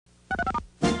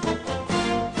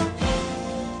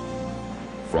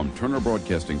From Turner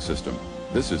Broadcasting System,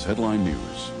 this is Headline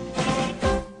News.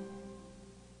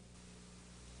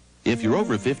 If you're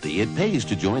over 50, it pays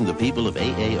to join the people of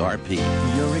AARP.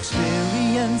 Your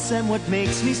experience and what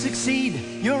makes me succeed.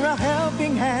 You're a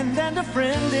helping hand and a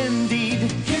friend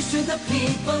indeed. Here's to the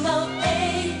people of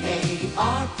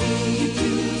AARP. You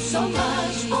do so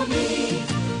much for me.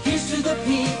 Here's to the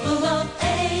people of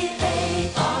AARP.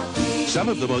 Some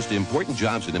of the most important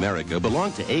jobs in America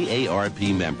belong to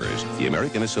AARP members, the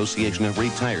American Association of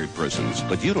Retired Persons.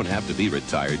 But you don't have to be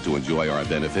retired to enjoy our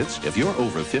benefits. If you're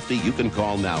over 50, you can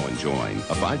call now and join.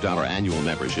 A $5 annual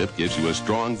membership gives you a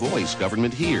strong voice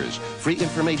government hears, free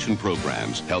information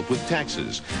programs, help with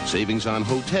taxes, savings on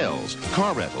hotels,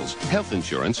 car rentals, health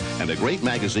insurance, and a great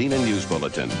magazine and news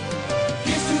bulletin.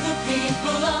 Here's to the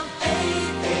people of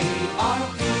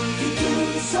AARP. You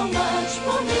do so much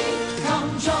for me.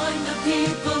 Come join the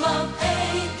people of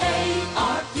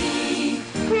AARP.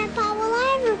 Grandpa, will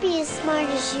I ever be as smart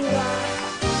as you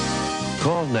are?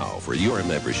 Call now for your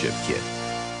membership kit.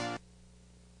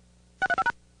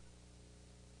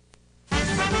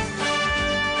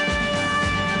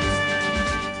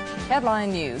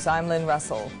 Headline News, I'm Lynne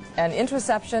Russell. An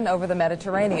interception over the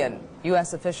Mediterranean.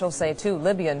 U.S. officials say 2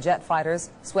 Libyan jet fighters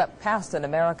swept past an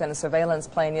American surveillance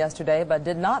plane yesterday but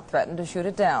did not threaten to shoot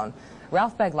it down.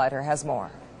 Ralph Begleiter has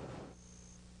more.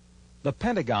 The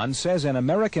Pentagon says an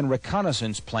American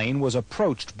reconnaissance plane was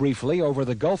approached briefly over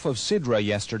the Gulf of Sidra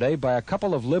yesterday by a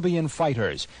couple of Libyan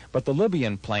fighters, but the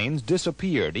Libyan planes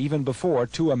disappeared even before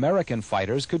 2 American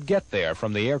fighters could get there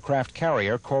from the aircraft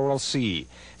carrier Coral Sea.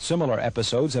 Similar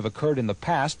episodes have occurred in the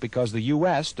past because the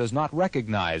U.S. does not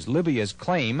recognize Libya's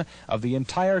claim of the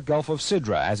entire Gulf of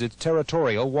Sidra as its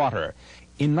territorial water.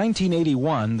 In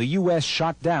 1981, the U.S.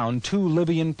 shot down 2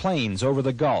 Libyan planes over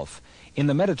the Gulf. In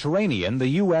the Mediterranean, the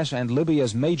U.S. and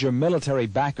Libya's major military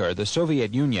backer, the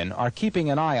Soviet Union, are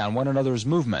keeping an eye on one another's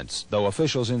movements, though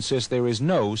officials insist there is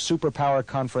no superpower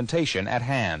confrontation at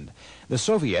hand. The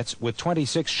Soviets, with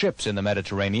 26 ships in the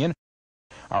Mediterranean,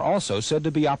 are also said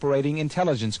to be operating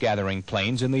intelligence-gathering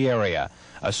planes in the area.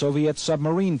 A Soviet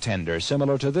submarine tender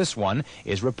similar to this one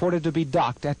is reported to be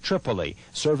docked at Tripoli,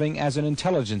 serving as an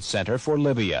intelligence center for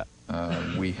Libya.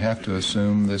 We have to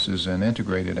assume this is an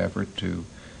integrated effort to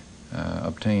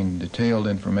obtain detailed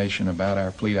information about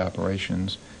our fleet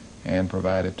operations and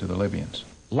provide it to the Libyans.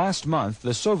 Last month,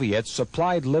 the Soviets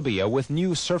supplied Libya with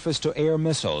new surface-to-air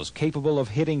missiles capable of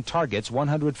hitting targets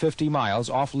 150 miles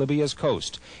off Libya's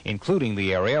coast, including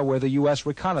the area where the U.S.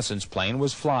 reconnaissance plane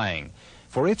was flying.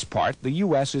 For its part, the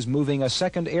U.S. is moving a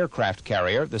second aircraft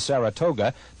carrier, the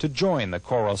Saratoga, to join the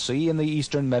Coral Sea in the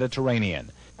eastern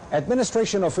Mediterranean.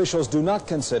 Administration officials do not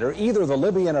consider either the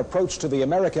Libyan approach to the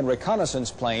American reconnaissance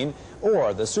plane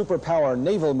or the superpower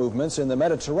naval movements in the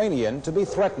Mediterranean to be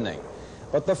threatening.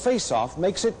 But the face-off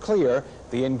makes it clear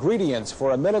the ingredients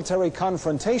for a military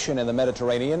confrontation in the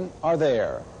Mediterranean are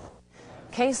there.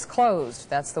 Case closed.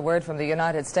 That's the word from the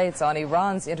United States on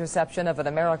Iran's interception of an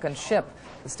American ship.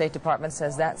 The State Department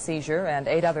says that seizure and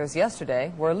 8 others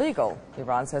yesterday were legal.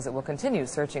 Iran says it will continue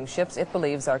searching ships it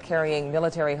believes are carrying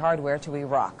military hardware to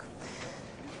Iraq.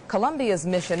 Columbia's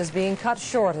mission is being cut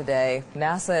short today.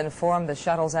 NASA informed the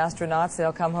shuttle's astronauts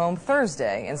they'll come home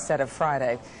Thursday instead of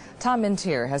Friday. Tom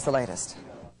Mintier has the latest.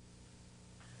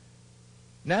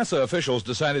 NASA officials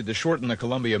decided to shorten the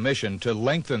Columbia mission to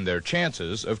lengthen their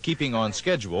chances of keeping on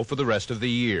schedule for the rest of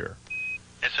the year.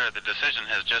 Yes, sir. The decision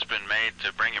has just been made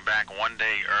to bring it back 1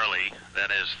 day early, that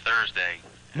is Thursday.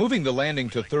 Moving the landing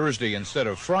to Thursday instead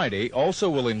of Friday also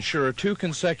will ensure 2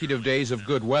 consecutive days of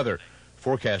good weather.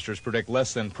 Forecasters predict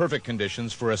less than perfect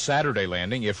conditions for a Saturday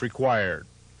landing if required.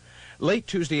 Late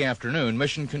Tuesday afternoon,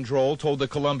 Mission Control told the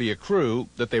Columbia crew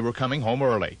that they were coming home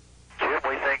early. Jim,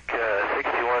 we think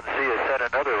 61C has set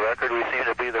another record. We seem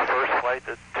to be the first flight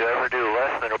to ever do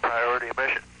less than a priority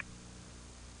mission.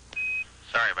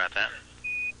 Sorry about that.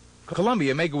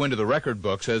 Columbia may go into the record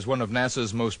books as one of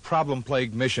NASA's most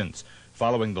problem-plagued missions,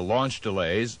 following the launch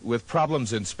delays with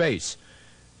problems in space.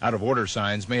 Out-of-order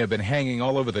signs may have been hanging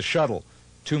all over the shuttle.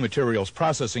 2 materials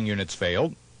processing units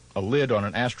failed, a lid on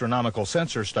an astronomical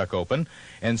sensor stuck open,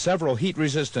 and several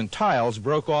heat-resistant tiles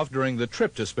broke off during the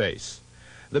trip to space.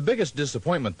 The biggest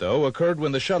disappointment, though, occurred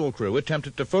when the shuttle crew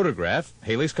attempted to photograph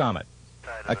Halley's Comet.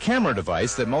 A camera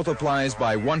device that multiplies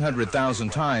by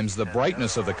 100,000 times the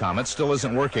brightness of the comet still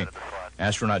isn't working.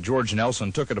 Astronaut George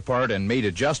Nelson took it apart and made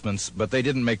adjustments, but they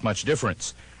didn't make much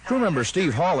difference. Crew member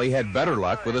Steve Hawley had better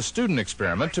luck with a student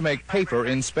experiment to make paper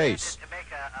in space.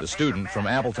 The student from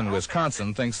Appleton,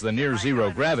 Wisconsin, thinks the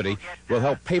near-zero gravity will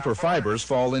help paper fibers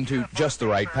fall into just the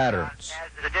right patterns.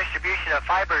 The distribution of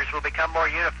fibers will become more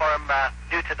uniform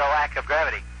due to the lack of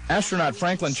gravity. Astronaut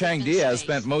Franklin Chang Diaz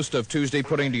spent most of Tuesday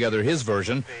putting together his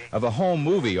version of a home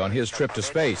movie on his trip to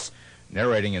space.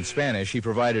 Narrating in Spanish, he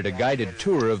provided a guided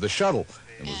tour of the shuttle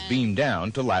and was beamed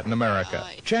down to Latin America.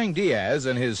 Chang Diaz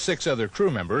and his 6 other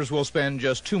crew members will spend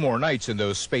just 2 more nights in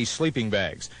those space sleeping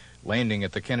bags. Landing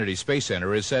at the Kennedy Space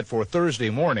Center is set for Thursday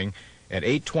morning at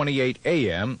 8:28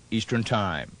 a.m. Eastern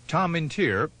Time. Tom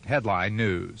Mintier, Headline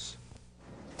News.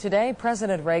 Today,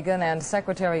 President Reagan and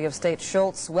Secretary of State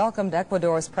Schultz welcomed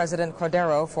Ecuador's President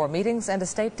Cordero for meetings and a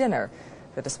state dinner.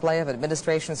 The display of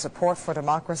administration support for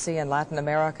democracy in Latin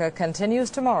America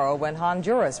continues tomorrow when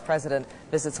Honduras President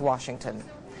visits Washington.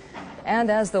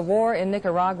 And as the war in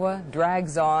Nicaragua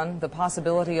drags on, the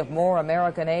possibility of more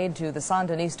American aid to the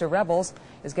Sandinista rebels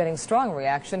is getting strong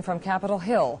reaction from Capitol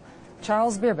Hill.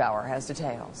 Charles Bierbauer has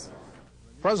details.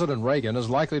 President Reagan is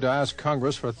likely to ask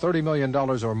Congress for $30 million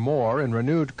or more in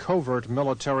renewed covert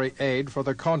military aid for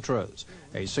the Contras.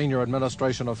 A senior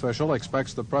administration official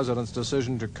expects the president's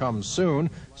decision to come soon,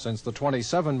 since the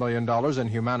 $27 million in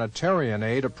humanitarian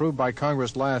aid approved by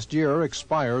Congress last year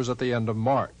expires at the end of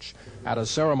March. At a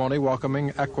ceremony welcoming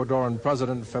Ecuadorian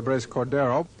President Febres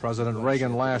Cordero, President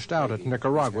Reagan lashed out at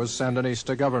Nicaragua's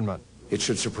Sandinista government. It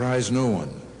should surprise no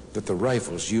one that the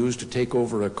rifles used to take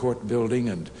over a court building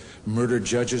and murder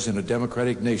judges in a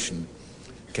democratic nation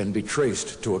can be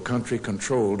traced to a country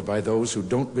controlled by those who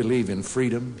don't believe in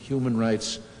freedom, human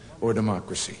rights, or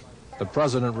democracy. The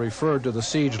president referred to the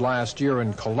siege last year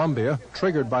in Colombia,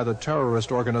 triggered by the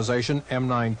terrorist organization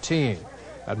M19.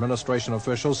 Administration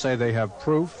officials say they have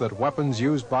proof that weapons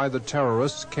used by the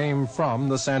terrorists came from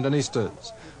the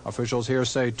Sandinistas. Officials here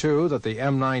say, too, that the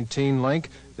M19 link,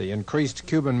 the increased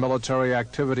Cuban military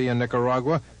activity in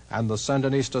Nicaragua, and the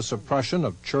Sandinista suppression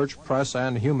of church, press,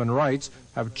 and human rights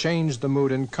have changed the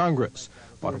mood in Congress.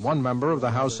 But one member of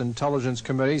the House Intelligence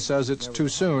Committee says it's too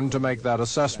soon to make that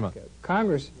assessment.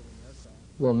 Congress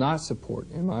will not support,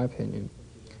 in my opinion,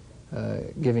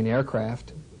 giving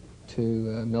aircraft to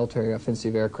military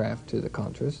offensive aircraft to the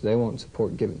Contras. They won't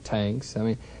support giving tanks. I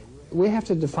mean, we have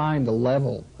to define the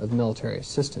level of military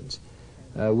assistance.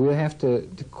 We'll have to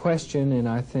question and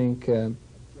I think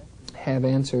have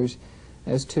answers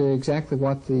as to exactly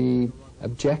what the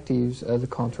objectives of the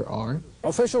Contra are.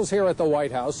 Officials here at the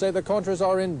White House say the Contras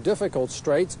are in difficult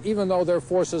straits, even though their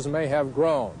forces may have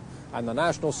grown. And the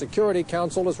National Security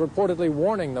Council is reportedly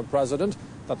warning the president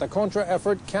that the Contra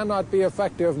effort cannot be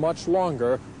effective much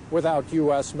longer without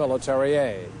U.S. military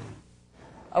aid.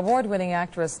 Award-winning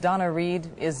actress Donna Reed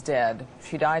is dead.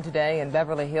 She died today in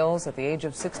Beverly Hills at the age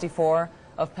of 64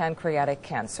 of pancreatic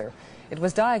cancer. It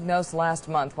was diagnosed last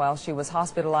month while she was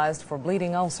hospitalized for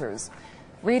bleeding ulcers.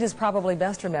 Reed is probably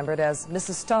best remembered as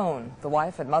Mrs. Stone, the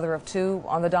wife and mother of 2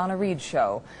 on The Donna Reed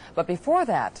Show. But before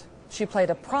that, she played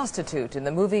a prostitute in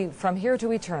the movie From Here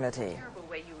to Eternity. Terrible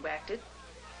way you acted.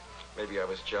 Maybe I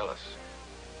was jealous.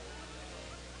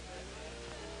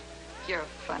 You're a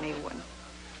funny one.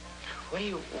 What do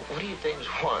you things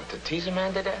want? To tease a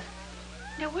man to death?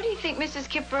 Now, what do you think Mrs.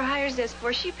 Kipper hires us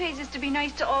for? She pays us to be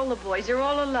nice to all the boys. They're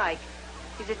all alike.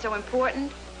 Is it so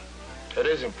important? It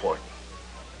is important.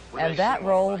 And that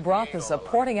role brought the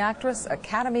Supporting Actress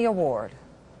Academy Award.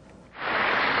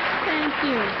 Thank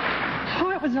you.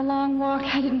 Oh, it was a long walk.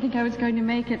 I didn't think I was going to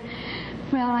make it.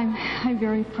 Well, I'm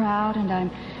very proud and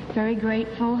I'm very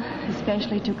grateful,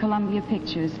 especially to Columbia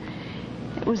Pictures.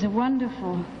 It was a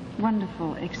wonderful,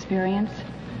 wonderful experience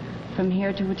from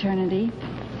here to eternity.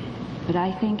 But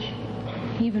I think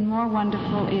even more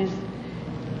wonderful is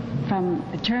from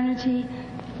eternity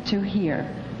to here.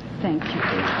 Thank you.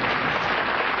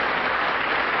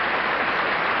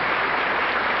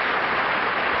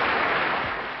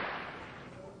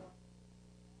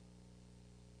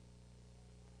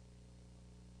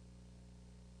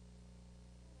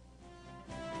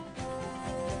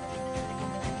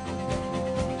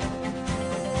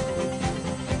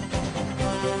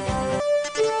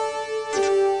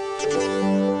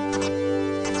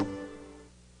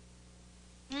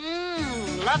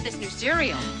 Love this new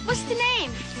cereal. What's the name?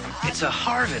 It's a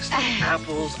harvest.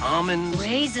 Apples, almonds.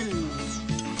 Raisins.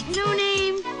 No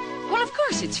name? Well, of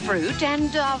course, it's fruit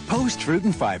and, Post Fruit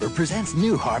and Fiber presents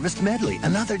new Harvest Medley,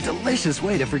 another delicious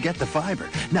way to forget the fiber.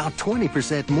 Now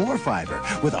 20% more fiber,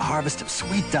 with a harvest of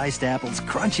sweet diced apples,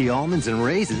 crunchy almonds, and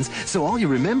raisins, so all you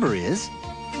remember is...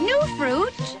 New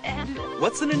fruit and...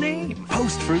 What's in a name?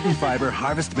 Post Fruit and Fiber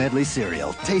Harvest Medley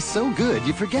cereal. Tastes so good,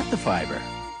 you forget the fiber.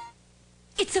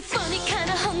 It's a funny kind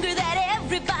of hunger that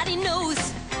everybody knows.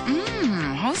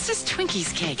 Hostess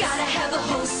Twinkies cakes. Gotta have a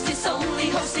Hostess, only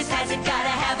Hostess has it, gotta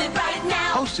have it right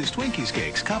now. Hostess Twinkies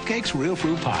cakes, cupcakes, real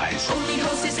fruit pies. Only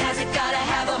Hostess has it, gotta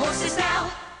have a Hostess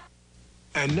now.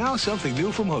 And now something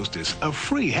new from Hostess. A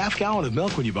free half-gallon of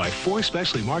milk when you buy 4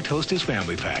 specially marked Hostess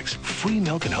family packs. Free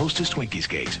milk and Hostess Twinkies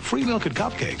cakes. Free milk and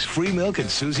cupcakes. Free milk and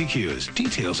Suzy Q's.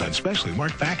 Details on specially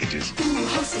marked packages.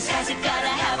 Hostess has it, gotta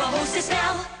have a Hostess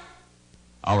now.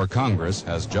 Our Congress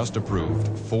has just approved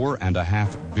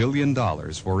 $4.5 billion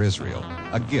for Israel,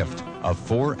 a gift of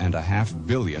 $4.5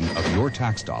 billion of your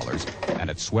tax dollars, and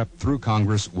it swept through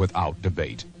Congress without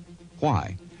debate.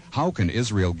 Why? How can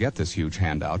Israel get this huge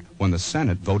handout when the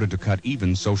Senate voted to cut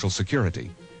even Social Security?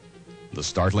 The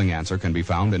startling answer can be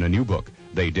found in a new book,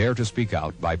 They Dare to Speak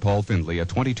Out, by Paul Findley, a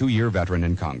 22-year veteran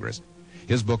in Congress.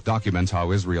 His book documents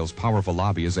how Israel's powerful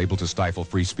lobby is able to stifle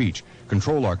free speech,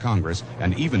 control our Congress,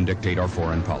 and even dictate our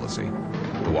foreign policy.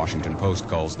 The Washington Post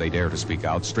calls They Dare to Speak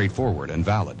Out straightforward and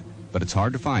valid, but it's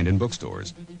hard to find in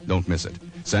bookstores. Don't miss it.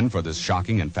 Send for this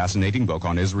shocking and fascinating book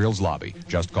on Israel's lobby.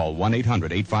 Just call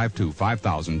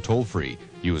 1-800-852-5000 toll-free.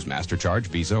 Use MasterCharge,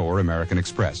 Visa, or American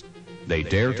Express. They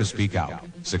Dare to Speak Out.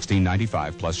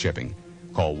 $16.95 plus shipping.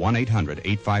 Call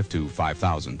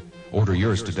 1-800-852-5000. Order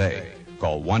yours today.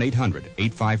 Call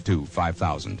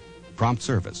 1-800-852-5000. Prompt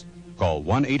service. Call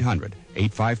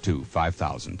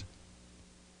 1-800-852-5000.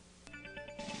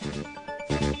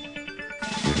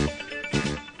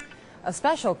 A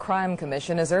special crime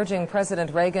commission is urging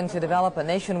President Reagan to develop a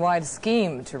nationwide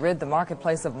scheme to rid the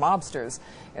marketplace of mobsters.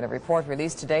 In a report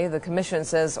released today, the commission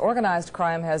says organized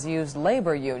crime has used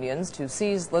labor unions to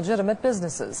seize legitimate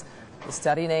businesses. The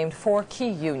study named 4 key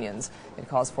unions. It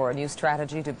calls for a new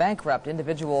strategy to bankrupt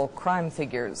individual crime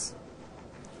figures.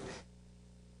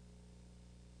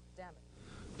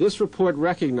 This report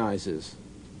recognizes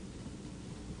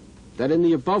that in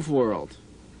the above world,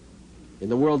 in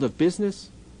the world of business,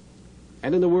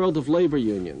 and in the world of labor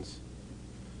unions,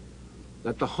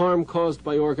 that the harm caused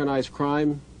by organized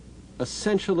crime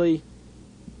essentially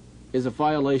is a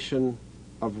violation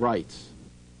of rights.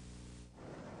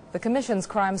 The Commission's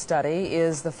crime study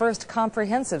is the first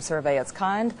comprehensive survey of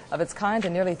its kind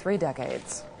in nearly 3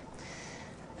 decades.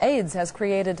 AIDS has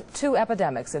created 2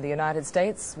 epidemics in the United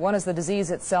States. One is the disease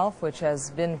itself, which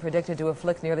has been predicted to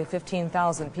afflict nearly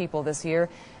 15,000 people this year.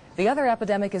 The other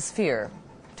epidemic is fear.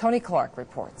 Tony Clark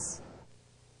reports.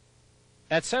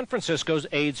 At San Francisco's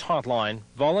AIDS hotline,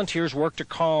 volunteers work to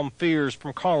calm fears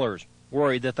from callers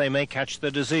worried that they may catch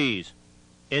the disease.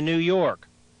 In New York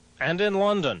and in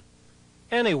London,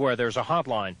 anywhere there's a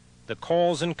hotline, the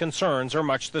calls and concerns are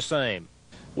much the same.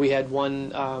 We had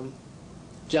one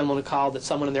gentleman who called that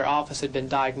someone in their office had been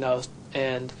diagnosed,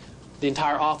 and the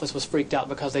entire office was freaked out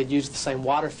because they'd used the same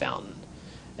water fountain.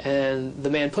 And the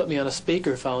man put me on a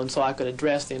speakerphone so I could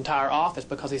address the entire office,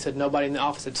 because he said nobody in the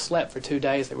office had slept for 2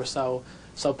 days. They were so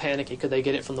panicky. Could they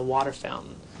get it from the water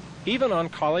fountain? Even on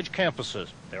college campuses,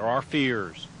 there are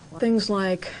fears. Things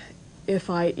like, if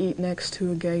I eat next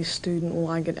to a gay student, will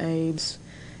I get AIDS?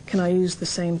 Can I use the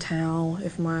same towel?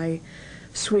 If my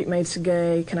suite mate's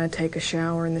gay, can I take a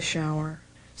shower in the shower?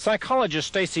 Psychologist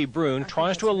Stacy Brune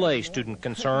tries to allay student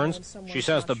concerns. She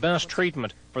says the best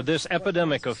treatment for this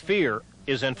epidemic of fear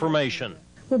is information.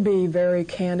 We'll be very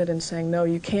candid in saying, no,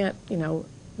 you can't,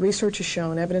 research has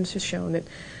shown, evidence has shown that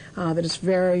it's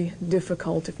very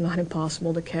difficult, if not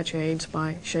impossible, to catch AIDS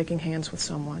by shaking hands with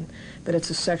someone, that it's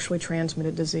a sexually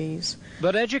transmitted disease.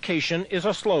 But education is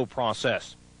a slow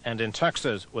process. And in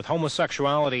Texas, with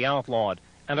homosexuality outlawed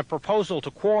and a proposal to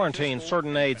quarantine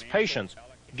certain AIDS patients,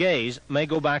 gays may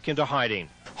go back into hiding.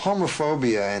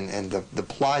 Homophobia and the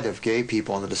plight of gay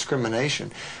people and the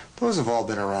discrimination, those have all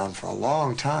been around for a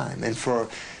long time. And for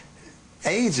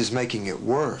AIDS is making it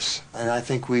worse. And I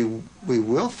think we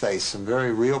will face some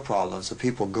very real problems of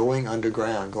people going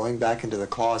underground, going back into the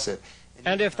closet.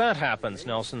 And if that happens,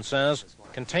 Nelson says,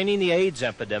 containing the AIDS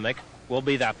epidemic will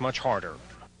be that much harder.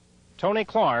 Tony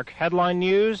Clark, Headline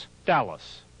News,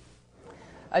 Dallas.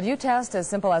 A new test as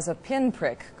simple as a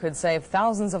pinprick could save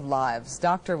thousands of lives.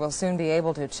 Doctor will soon be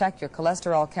able to check your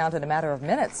cholesterol count in a matter of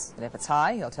minutes. And if it's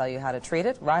high, he'll tell you how to treat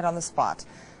it right on the spot.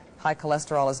 High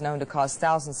cholesterol is known to cause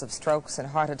thousands of strokes and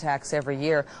heart attacks every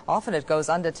year. Often it goes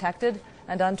undetected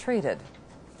and untreated.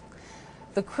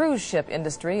 The cruise ship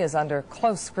industry is under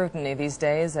close scrutiny these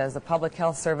days as the Public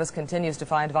Health Service continues to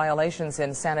find violations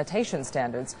in sanitation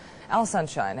standards. Al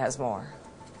Sunshine has more.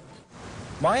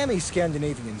 Miami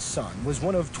Scandinavian Sun was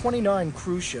one of 29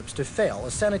 cruise ships to fail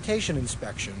a sanitation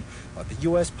inspection by the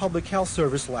U.S. Public Health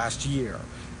Service last year.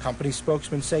 Company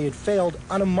spokesmen say it failed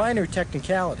on a minor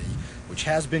technicality, which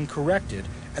has been corrected,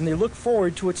 and they look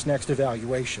forward to its next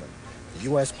evaluation. The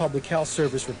U.S. Public Health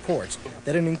Service reports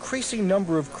that an increasing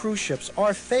number of cruise ships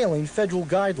are failing federal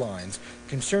guidelines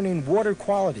concerning water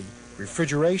quality,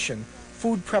 refrigeration,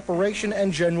 food preparation,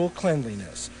 and general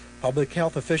cleanliness. Public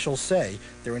health officials say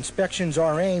their inspections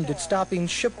are aimed at stopping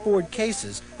shipboard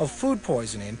cases of food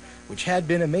poisoning, which had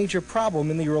been a major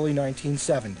problem in the early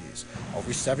 1970s.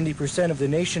 Over 70% of the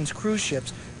nation's cruise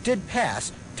ships did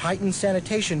pass tightened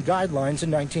sanitation guidelines in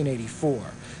 1984.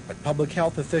 But public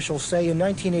health officials say in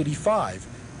 1985,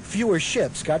 fewer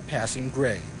ships got passing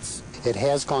grades. It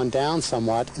has gone down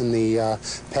somewhat in the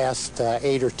past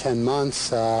 8 or 10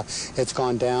 months. It's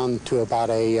gone down to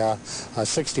about a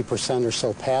 60% or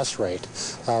so pass rate,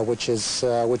 which is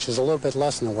a little bit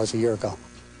less than it was a year ago.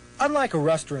 Unlike a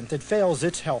restaurant that fails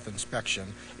its health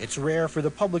inspection, it's rare for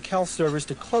the Public Health Service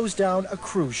to close down a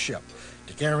cruise ship.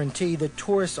 To guarantee that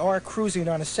tourists are cruising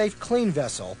on a safe, clean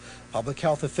vessel, public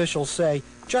health officials say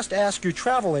just ask your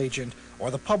travel agent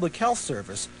or the Public Health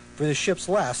Service for the ship's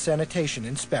last sanitation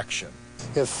inspection.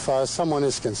 If someone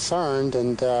is concerned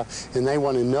and they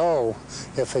want to know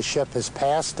if a ship has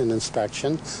passed an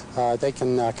inspection, they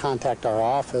can contact our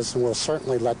office, and we'll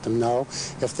certainly let them know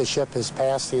if the ship has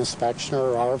passed the inspection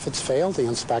or if it's failed the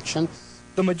inspection.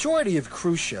 The majority of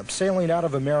cruise ships sailing out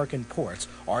of American ports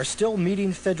are still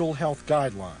meeting federal health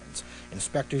guidelines.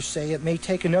 Inspectors say it may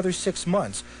take another 6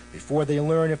 months before they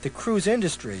learn if the cruise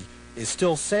industry is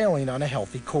still sailing on a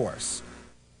healthy course.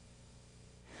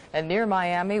 And near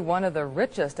Miami, one of the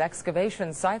richest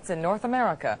excavation sites in North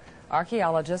America,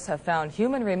 archaeologists have found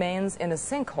human remains in a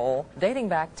sinkhole dating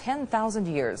back 10,000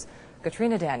 years.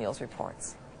 Katrina Daniels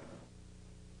reports.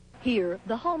 Here,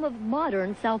 the home of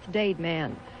modern South Dade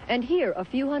man. And here, a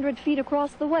few hundred feet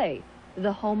across the way,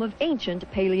 the home of ancient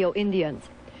Paleo-Indians.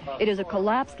 It is a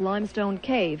collapsed limestone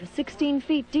cave, 16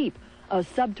 feet deep, a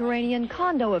subterranean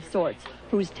condo of sorts,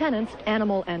 whose tenants,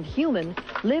 animal and human,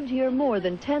 lived here more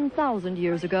than 10,000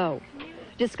 years ago.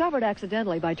 Discovered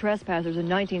accidentally by trespassers in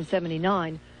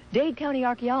 1979, Dade County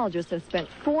archaeologists have spent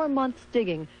 4 months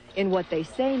digging in what they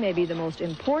say may be the most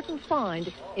important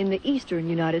find in the eastern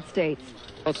United States.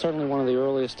 Well, it's certainly one of the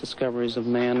earliest discoveries of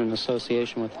man in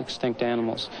association with extinct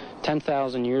animals.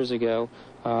 10,000 years ago,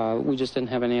 we just didn't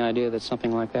have any idea that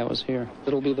something like that was here.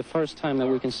 It'll be the first time that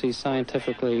we can see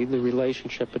scientifically the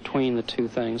relationship between the two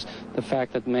things, the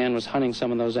fact that man was hunting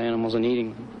some of those animals and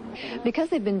eating them. Because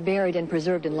they've been buried and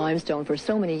preserved in limestone for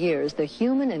so many years, the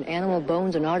human and animal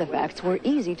bones and artifacts were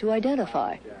easy to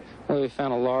identify. Well, we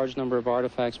found a large number of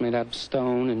artifacts made out of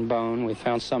stone and bone. We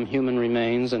found some human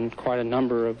remains and quite a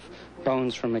number of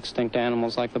bones from extinct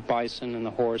animals like the bison and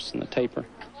the horse and the tapir.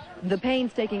 The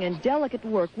painstaking and delicate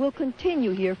work will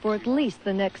continue here for at least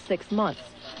the next 6 months.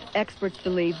 Experts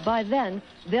believe by then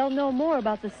they'll know more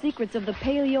about the secrets of the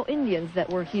Paleo-Indians that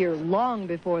were here long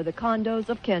before the condos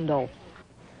of Kendall.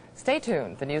 Stay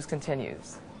tuned. The news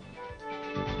continues.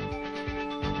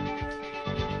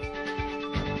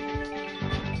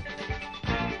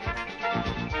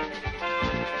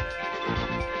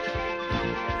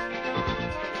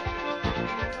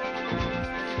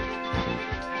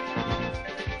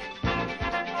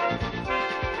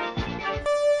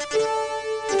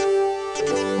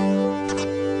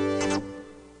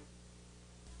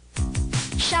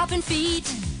 Shopping feet,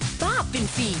 bopping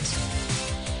feet,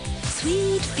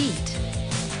 sweet feet,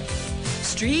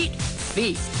 street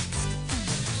feet.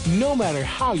 No matter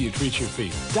how you treat your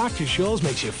feet, Dr. Scholl's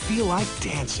makes you feel like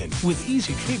dancing with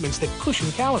easy treatments that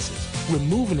cushion calluses,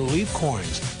 remove and relieve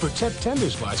corns, protect tender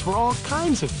spots for all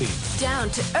kinds of feet. Down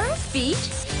to earth feet,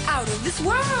 out of this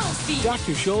world feet.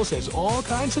 Dr. Scholl's has all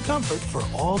kinds of comfort for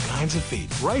all kinds of feet,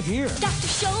 right here. Dr.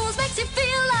 Scholl's makes you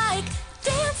feel like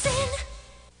dancing.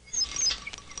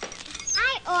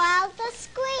 I oiled the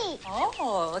squeak.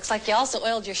 Oh, looks like you also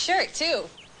oiled your shirt, too.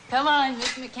 Come on,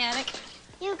 Miss Mechanic.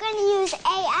 You're going to use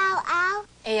ALL?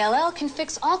 ALL can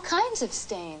fix all kinds of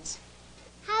stains.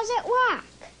 How's it work?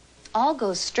 All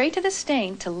goes straight to the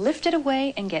stain to lift it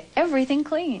away and get everything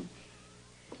clean.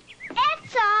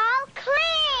 It's all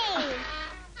clean.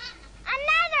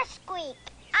 Another squeak.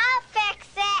 I'll fix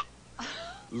it.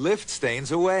 Lift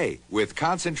stains away with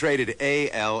concentrated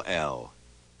ALL.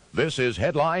 This is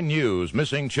Headline News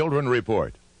Missing Children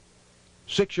Report.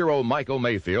 6-year-old Michael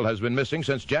Mayfield has been missing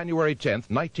since January 10th,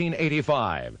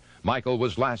 1985. Michael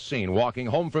was last seen walking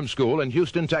home from school in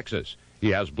Houston, Texas. He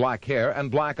has black hair and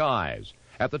black eyes.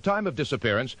 At the time of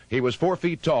disappearance, he was 4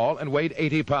 feet tall and weighed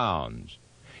 80 pounds.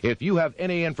 If you have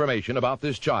any information about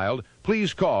this child,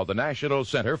 please call the National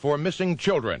Center for Missing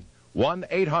Children,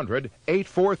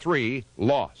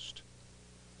 1-800-843-LOST.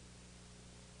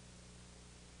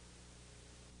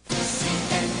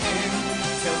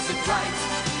 Tells it right,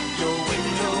 your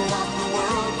window on the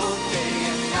world, both day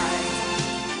and night.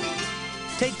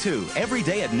 Take Two, every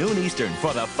day at noon Eastern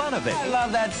for the fun of it. I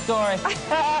love that story.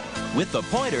 With the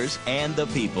Pointers and the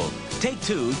people. Take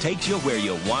Two takes you where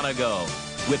you want to go.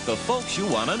 with the folks you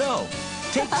want to know.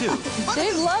 Take 2.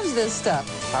 Dave loves this stuff.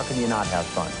 How can you not have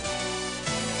fun?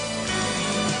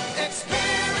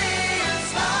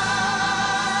 Experience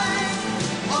live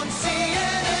on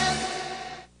CNN.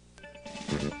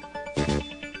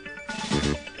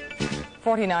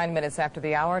 49 minutes after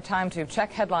the hour, time to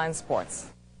check headline sports.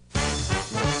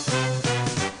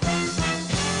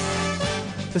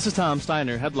 This is Tom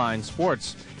Steiner, Headline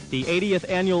Sports. The 80th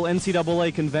Annual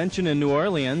NCAA Convention in New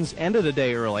Orleans ended a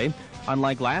day early.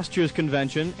 Unlike last year's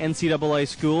convention, NCAA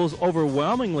schools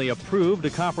overwhelmingly approved a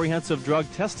comprehensive drug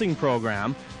testing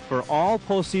program for all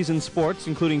postseason sports,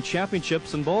 including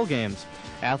championships and bowl games.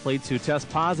 Athletes who test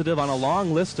positive on a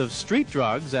long list of street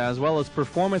drugs, as well as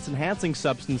performance-enhancing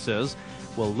substances,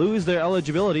 will lose their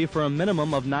eligibility for a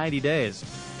minimum of 90 days.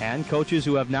 And coaches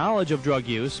who have knowledge of drug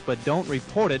use but don't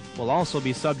report it will also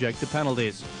be subject to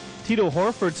penalties. Tito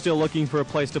Horford still looking for a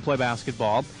place to play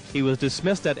basketball. He was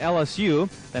dismissed at LSU,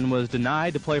 then was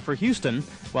denied to play for Houston,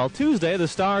 while Tuesday the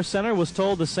Star Center was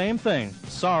told the same thing,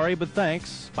 sorry but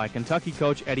thanks, by Kentucky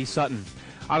coach Eddie Sutton.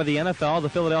 Out of the NFL, the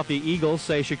Philadelphia Eagles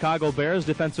say Chicago Bears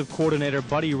defensive coordinator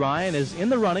Buddy Ryan is in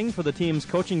the running for the team's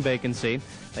coaching vacancy.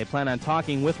 They plan on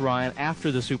talking with Ryan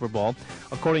after the Super Bowl.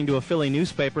 According to a Philly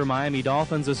newspaper, Miami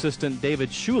Dolphins assistant David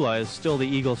Shula is still the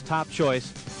Eagles' top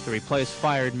choice to replace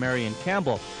fired Marion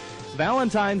Campbell.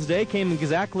 Valentine's Day came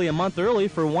exactly a month early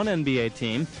for one NBA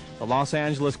team. The Los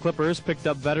Angeles Clippers picked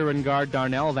up veteran guard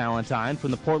Darnell Valentine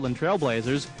from the Portland Trail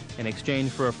Blazers in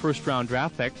exchange for a first-round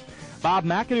draft pick. Bob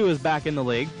McAdoo is back in the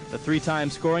league. The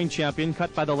 3-time scoring champion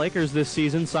cut by the Lakers this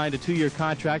season signed a 2-year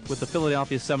contract with the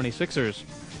Philadelphia 76ers.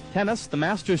 Tennis, the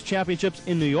Masters Championships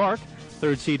in New York.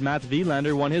 Third seed Mats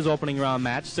Wilander won his opening round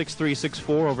match 6-3, 6-4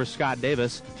 over Scott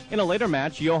Davis. In a later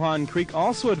match, Johan Kriek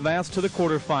also advanced to the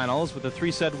quarterfinals with a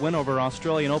 3-set win over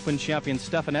Australian Open champion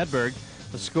Stefan Edberg.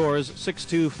 The scores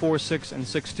 6-2, 4-6, and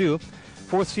 6-2.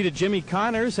 Fourth-seeded Jimmy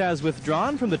Connors has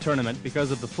withdrawn from the tournament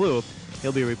because of the flu.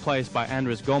 He'll be replaced by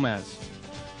Andres Gomez.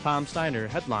 Tom Steiner,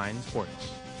 Headline Sports.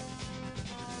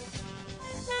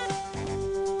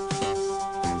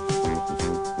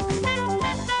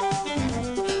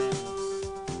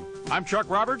 I'm Chuck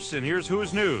Roberts, and here's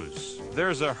Who's News.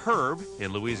 There's a Herb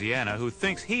in Louisiana who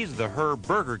thinks he's the Herb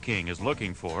Burger King is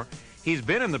looking for. He's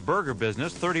been in the burger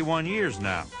business 31 years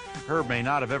now. Herb may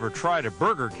not have ever tried a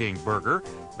Burger King burger,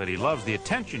 but he loves the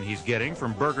attention he's getting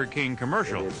from Burger King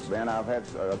commercials. I've had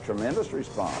a tremendous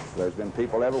response. There's been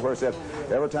people everywhere said,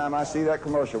 every time I see that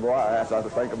commercial, boy, I have to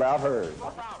think about Herb.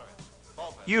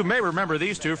 You may remember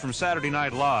these two from Saturday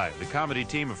Night Live. The comedy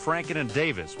team of Franken and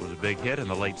Davis was a big hit in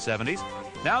the late 70s.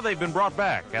 Now they've been brought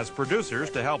back as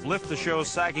producers to help lift the show's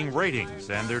sagging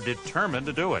ratings, and they're determined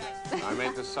to do it. I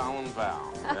make the solemn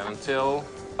vow that until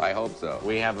I hope so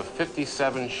we have a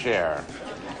 57 share,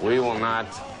 we will not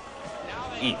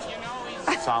eat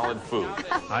solid food.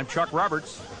 I'm Chuck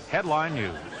Roberts, Headline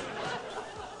News.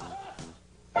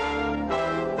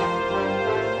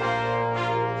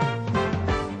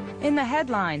 In the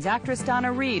headlines, actress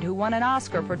Donna Reed, who won an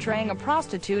Oscar portraying a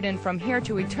prostitute in From Here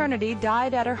to Eternity,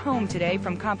 died at her home today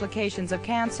from complications of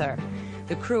cancer.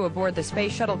 The crew aboard the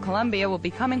Space Shuttle Columbia will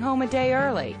be coming home a day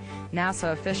early.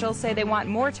 NASA officials say they want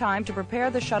more time to prepare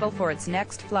the shuttle for its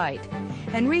next flight.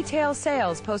 And retail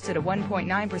sales posted a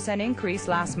 1.9% increase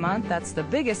last month. That's the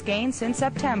biggest gain since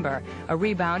September. A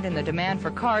rebound in the demand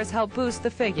for cars helped boost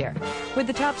the figure. With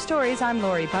the top stories, I'm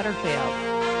Lori Butterfield.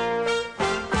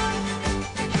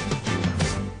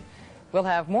 We'll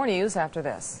have more news after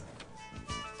this.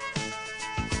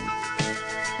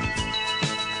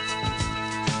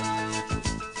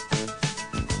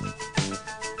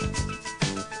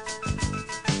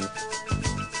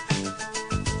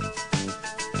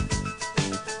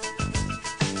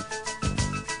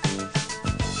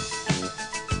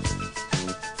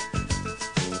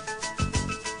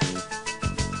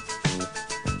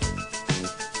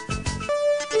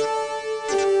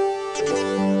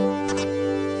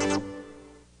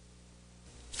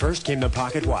 First came the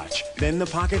pocket watch, then the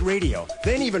pocket radio,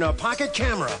 then even a pocket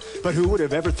camera. But who would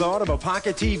have ever thought of a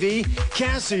pocket TV?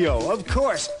 Casio, of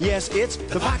course. Yes, it's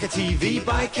the Pocket TV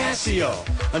by Casio.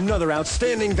 Another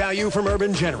outstanding value from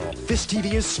Urban General. This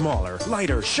TV is smaller,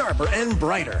 lighter, sharper, and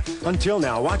brighter. Until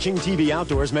now, watching TV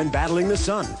outdoors meant battling the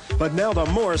sun. But now the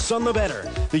more sun, the better.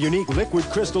 The unique liquid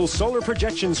crystal solar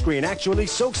projection screen actually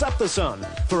soaks up the sun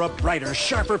for a brighter,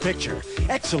 sharper picture.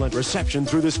 Excellent reception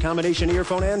through this combination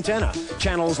earphone antenna.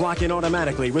 Channels lock in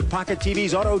automatically with Pocket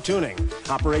TV's auto tuning.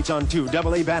 Operates on 2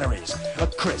 AA batteries. A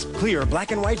crisp, clear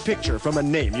black and white picture from a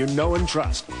name you know and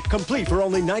trust. Complete for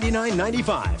only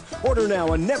 $99.95. Order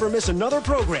now and never miss another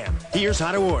program. Here's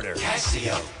how to order.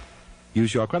 Casio.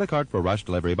 Use your credit card for rush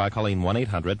delivery by calling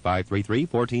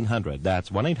 1-800-533-1400. That's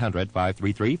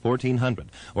 1-800-533-1400.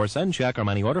 Or send check or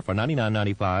money order for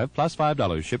 $99.95 plus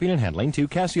 $5 shipping and handling to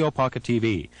Casio Pocket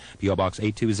TV. P.O. Box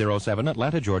 8207,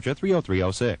 Atlanta, Georgia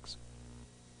 30306.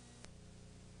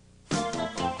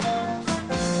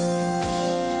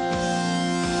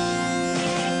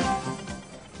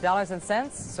 Dollars and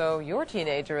cents, so your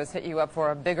teenager has hit you up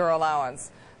for a bigger allowance.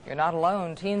 You're not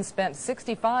alone. Teens spent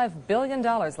 $65 billion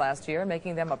last year,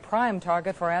 making them a prime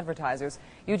target for advertisers.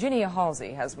 Eugenia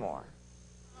Halsey has more.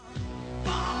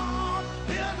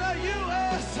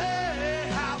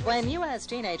 When U.S.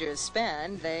 teenagers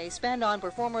spend, they spend on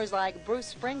performers like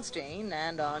Bruce Springsteen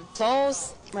and on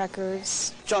clothes,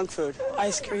 records, junk food,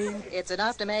 ice cream. It's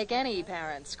enough to make any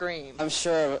parent scream. I'm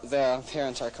sure the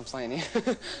parents are complaining.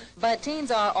 But teens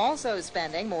are also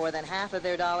spending more than half of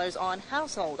their dollars on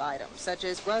household items, such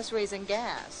as groceries and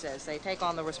gas, as they take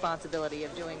on the responsibility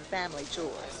of doing family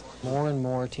chores. More and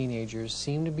more teenagers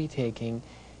seem to be taking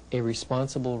a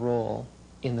responsible role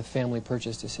in the family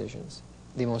purchase decisions,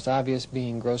 the most obvious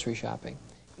being grocery shopping.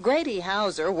 Grady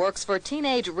Hauser works for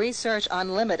Teenage Research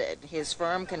Unlimited. His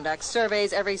firm conducts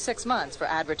surveys every 6 months for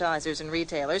advertisers and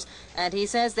retailers, and he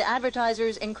says the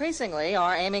advertisers increasingly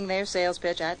are aiming their sales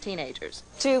pitch at teenagers.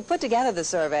 To put together the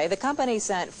survey, the company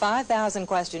sent 5,000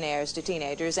 questionnaires to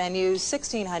teenagers and used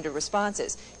 1,600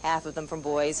 responses, half of them from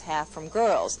boys, half from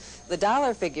girls. The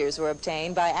dollar figures were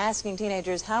obtained by asking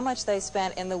teenagers how much they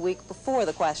spent in the week before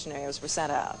the questionnaires were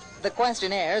sent out. The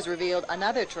questionnaires revealed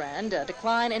another trend, a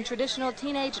decline in traditional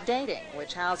teenage dating,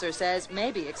 which Hauser says may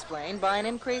be explained by an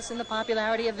increase in the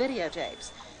popularity of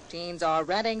videotapes. Teens are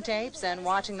renting tapes and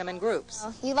watching them in groups.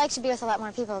 You like to be with a lot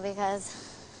more people because,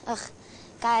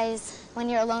 guys, when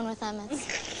you're alone with them,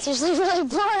 it's usually really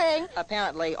boring.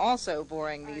 Apparently also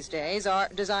boring these days are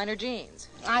designer jeans.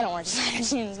 I don't wear designer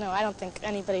jeans, no, I don't think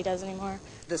anybody does anymore.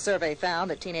 The survey found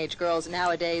that teenage girls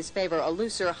nowadays favor a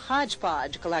looser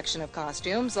hodgepodge collection of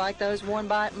costumes like those worn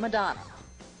by Madonna.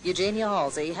 Eugenia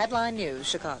Halsey, Headline News,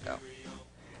 Chicago.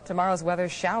 Tomorrow's weather: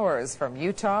 showers from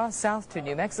Utah south to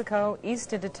New Mexico,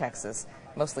 east into Texas.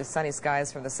 Mostly sunny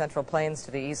skies from the Central Plains to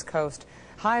the East Coast.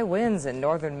 High winds in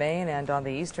northern Maine and on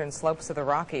the eastern slopes of the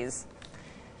Rockies.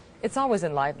 It's always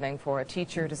enlightening for a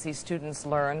teacher to see students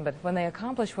learn, but when they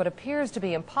accomplish what appears to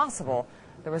be impossible,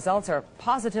 the results are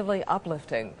positively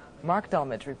uplifting. Mark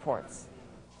Delmage reports.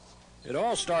 It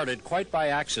all started quite by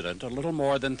accident a little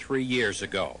more than 3 years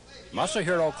ago.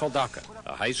 Masahiro Kodaka,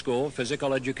 a high school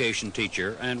physical education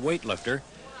teacher and weightlifter,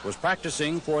 was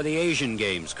practicing for the Asian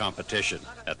Games competition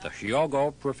at the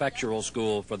Hyogo Prefectural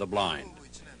School for the Blind.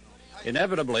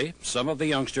 Inevitably, some of the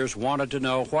youngsters wanted to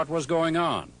know what was going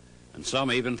on, and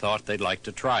some even thought they'd like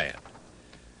to try it.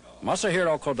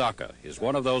 Masahiro Kodaka is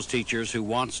one of those teachers who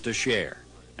wants to share,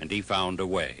 and he found a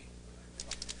way.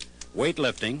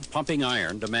 Weightlifting, pumping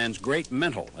iron, demands great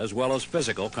mental as well as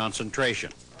physical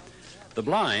concentration. The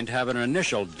blind have an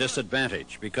initial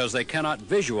disadvantage because they cannot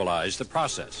visualize the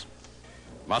process.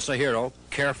 Masahiro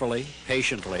carefully,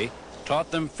 patiently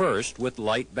taught them first with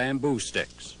light bamboo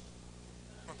sticks.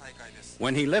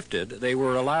 When he lifted, they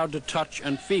were allowed to touch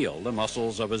and feel the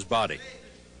muscles of his body.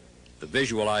 The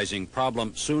visualizing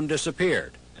problem soon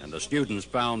disappeared, and the students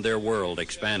found their world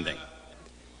expanding.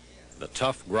 The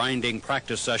tough, grinding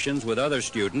practice sessions with other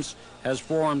students has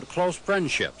formed close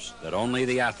friendships that only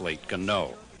the athlete can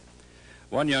know.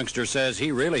 One youngster says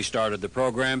he really started the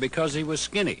program because he was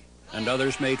skinny, and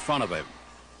others made fun of him.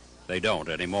 They don't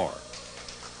anymore.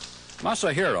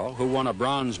 Masahiro, who won a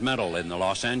bronze medal in the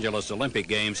Los Angeles Olympic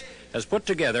Games, has put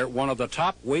together one of the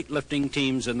top weightlifting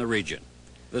teams in the region.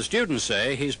 The students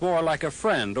say he's more like a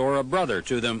friend or a brother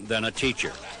to them than a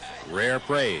teacher. Rare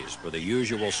praise for the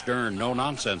usual stern,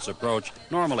 no-nonsense approach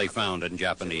normally found in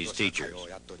Japanese teachers.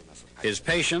 His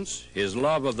patience, his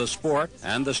love of the sport,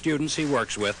 and the students he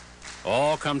works with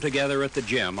all come together at the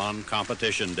gym on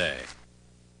competition day.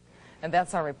 And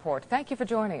that's our report. Thank you for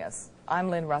joining us. I'm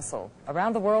Lynne Russell.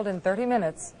 Around the world in 30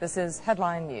 minutes, this is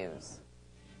Headline News.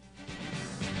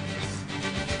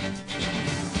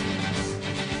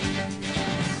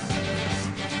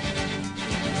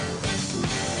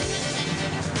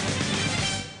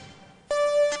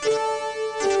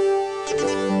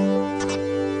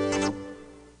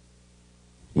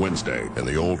 Wednesday, in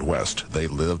the Old West, they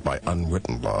lived by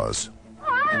unwritten laws.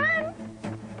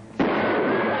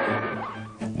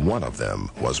 One of them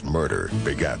was murder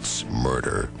begets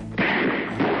murder.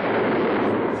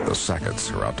 The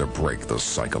Sacketts are out to break the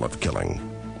cycle of killing.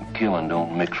 Killing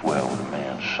don't mix well with a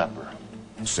man's supper.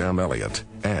 Sam Elliott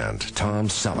and Tom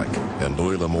Selleck in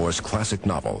Louis L'Amour's classic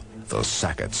novel, the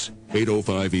Sacketts.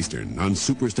 8:05 Eastern on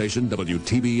Superstation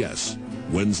WTBS,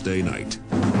 Wednesday night.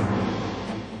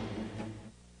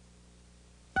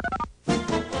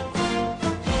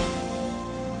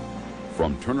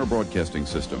 From Turner Broadcasting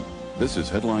System, this is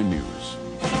Headline News.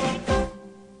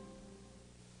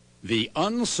 The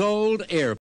unsold air